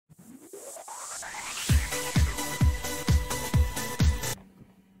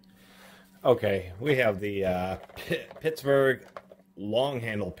Okay, we have the Pittsburgh long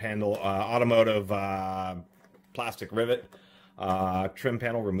handle panel automotive plastic rivet trim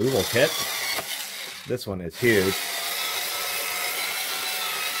panel removal kit. This one is huge.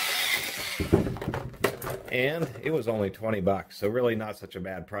 And it was only 20 bucks, so really not such a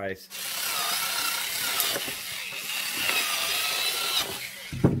bad price.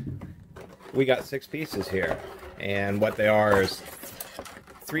 We got 6 pieces here, and what they are is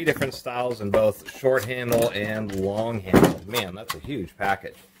 3 different styles in both short handle and long handle. Man, that's a huge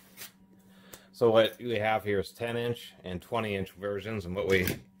package. So what we have here is 10-inch and 20-inch versions, and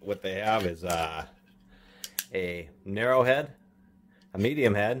what they have is a narrow head, a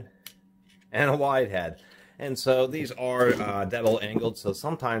medium head, and a wide head. And so these are devil angled, so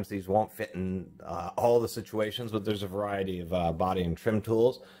sometimes these won't fit in all the situations, but there's a variety of body and trim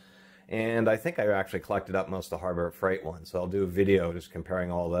tools. And I think I actually collected up most of the Harbor Freight ones, so I'll do a video just comparing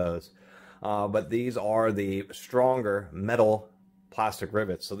all those. But these are the stronger metal plastic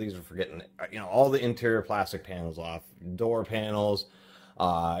rivets, so these are for getting, all the interior plastic panels off, door panels,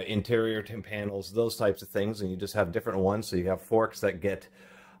 interior panels, those types of things, and you just have different ones. So you have forks that get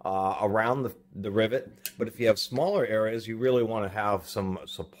around the rivet, but if you have smaller areas, you really want to have some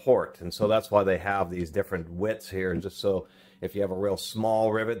support, and so that's why they have these different widths here, just so if you have a real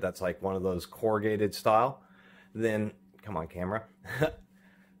small rivet that's like one of those corrugated style, then, come on camera,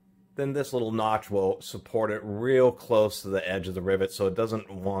 then this little notch will support it real close to the edge of the rivet, so it doesn't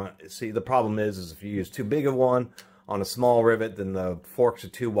see, the problem is if you use too big of one on a small rivet, then the forks are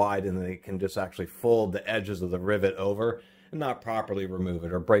too wide and they can just actually fold the edges of the rivet over and not properly remove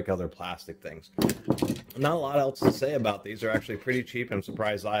it or break other plastic things. Not a lot else to say about these. They're actually pretty cheap. I'm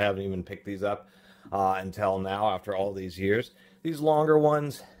surprised I haven't even picked these up until now after all these years. These longer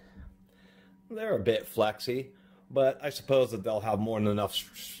ones, they're a bit flexy, but I suppose that they'll have more than enough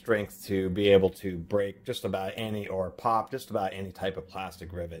strength to be able to break just about any, or pop just about any type of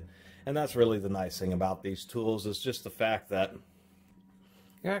plastic rivet. And that's really the nice thing about these tools, is just the fact that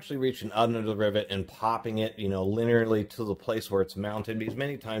you're actually reaching under the rivet and popping it, linearly to the place where it's mounted, because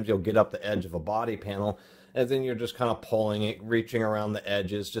many times you'll get up the edge of a body panel and then you're just kind of pulling it, reaching around the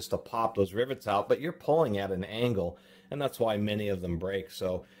edges just to pop those rivets out, but you're pulling at an angle, and that's why many of them break.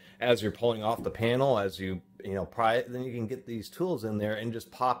 So as you're pulling off the panel, as you pry it, then you can get these tools in there and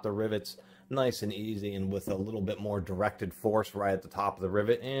just pop the rivets nice and easy and with a little bit more directed force right at the top of the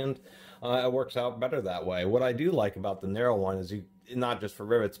rivet, and it works out better that way. What I do like about the narrow one is not just for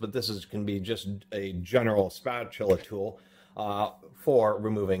rivets, but can be just a general spatula tool for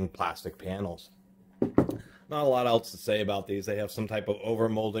removing plastic panels. Not a lot else to say about these. They have some type of over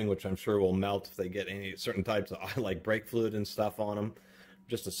molding, which I'm sure will melt if they get any certain types of like brake fluid and stuff on them.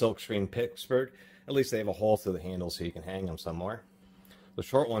 Just a silkscreen Pittsburgh. At least they have a hole through the handle so you can hang them somewhere. The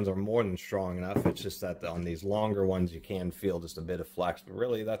short ones are more than strong enough. It's just that on these longer ones you can feel just a bit of flex, but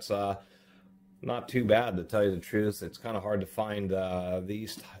really that's not too bad, to tell you the truth. It's kind of hard to find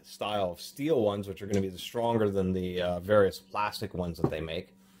these style of steel ones, which are going to be stronger than the various plastic ones that they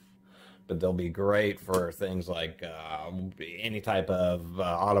make. But they'll be great for things like any type of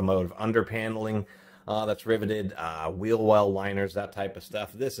automotive underpaneling that's riveted, wheel well liners, that type of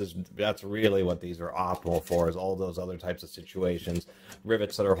stuff. That's really what these are optimal for, is all those other types of situations.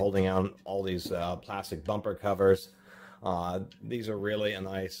 Rivets that are holding out all these plastic bumper covers. These are really a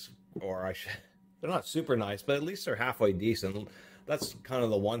nice, they're not super nice, but at least they're halfway decent. That's kind of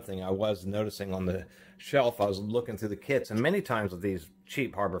the one thing I was noticing on the shelf. I was looking through the kits, and many times with these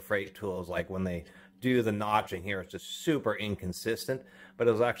cheap Harbor Freight tools, like when they do the notching here, it's just super inconsistent. But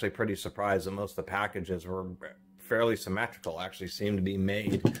I was actually pretty surprised that most of the packages were fairly symmetrical, actually seemed to be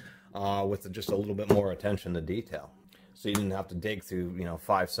made with just a little bit more attention to detail. So you didn't have to dig through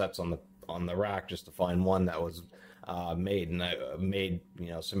 5 sets on the rack just to find one that was made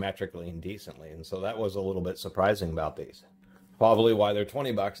symmetrically and decently. And so that was a little bit surprising about these. Probably why they're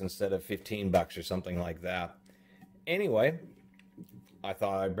 20 bucks instead of 15 bucks or something like that. Anyway, I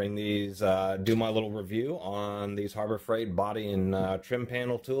thought I'd bring these, do my little review on these Harbor Freight body and trim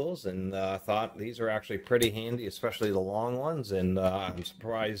panel tools, and thought these are actually pretty handy, especially the long ones. And I'm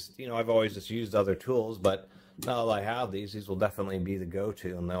surprised, I've always just used other tools, but now that I have these will definitely be the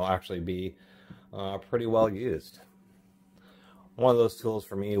go-to, and they'll actually be pretty well used. One of those tools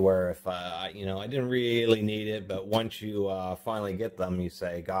for me where if I didn't really need it, but once you finally get them, you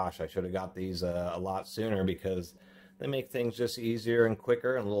say, gosh, I should have got these a lot sooner, because they make things just easier and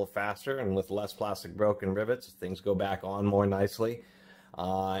quicker and a little faster, and with less plastic broken rivets, things go back on more nicely,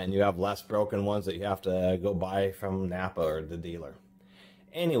 and you have less broken ones that you have to go buy from Napa or the dealer.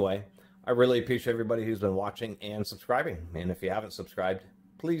 Anyway, I really appreciate everybody who's been watching and subscribing, and if you haven't subscribed,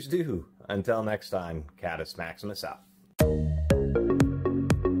 please do. Until next time, Catus Maximus out.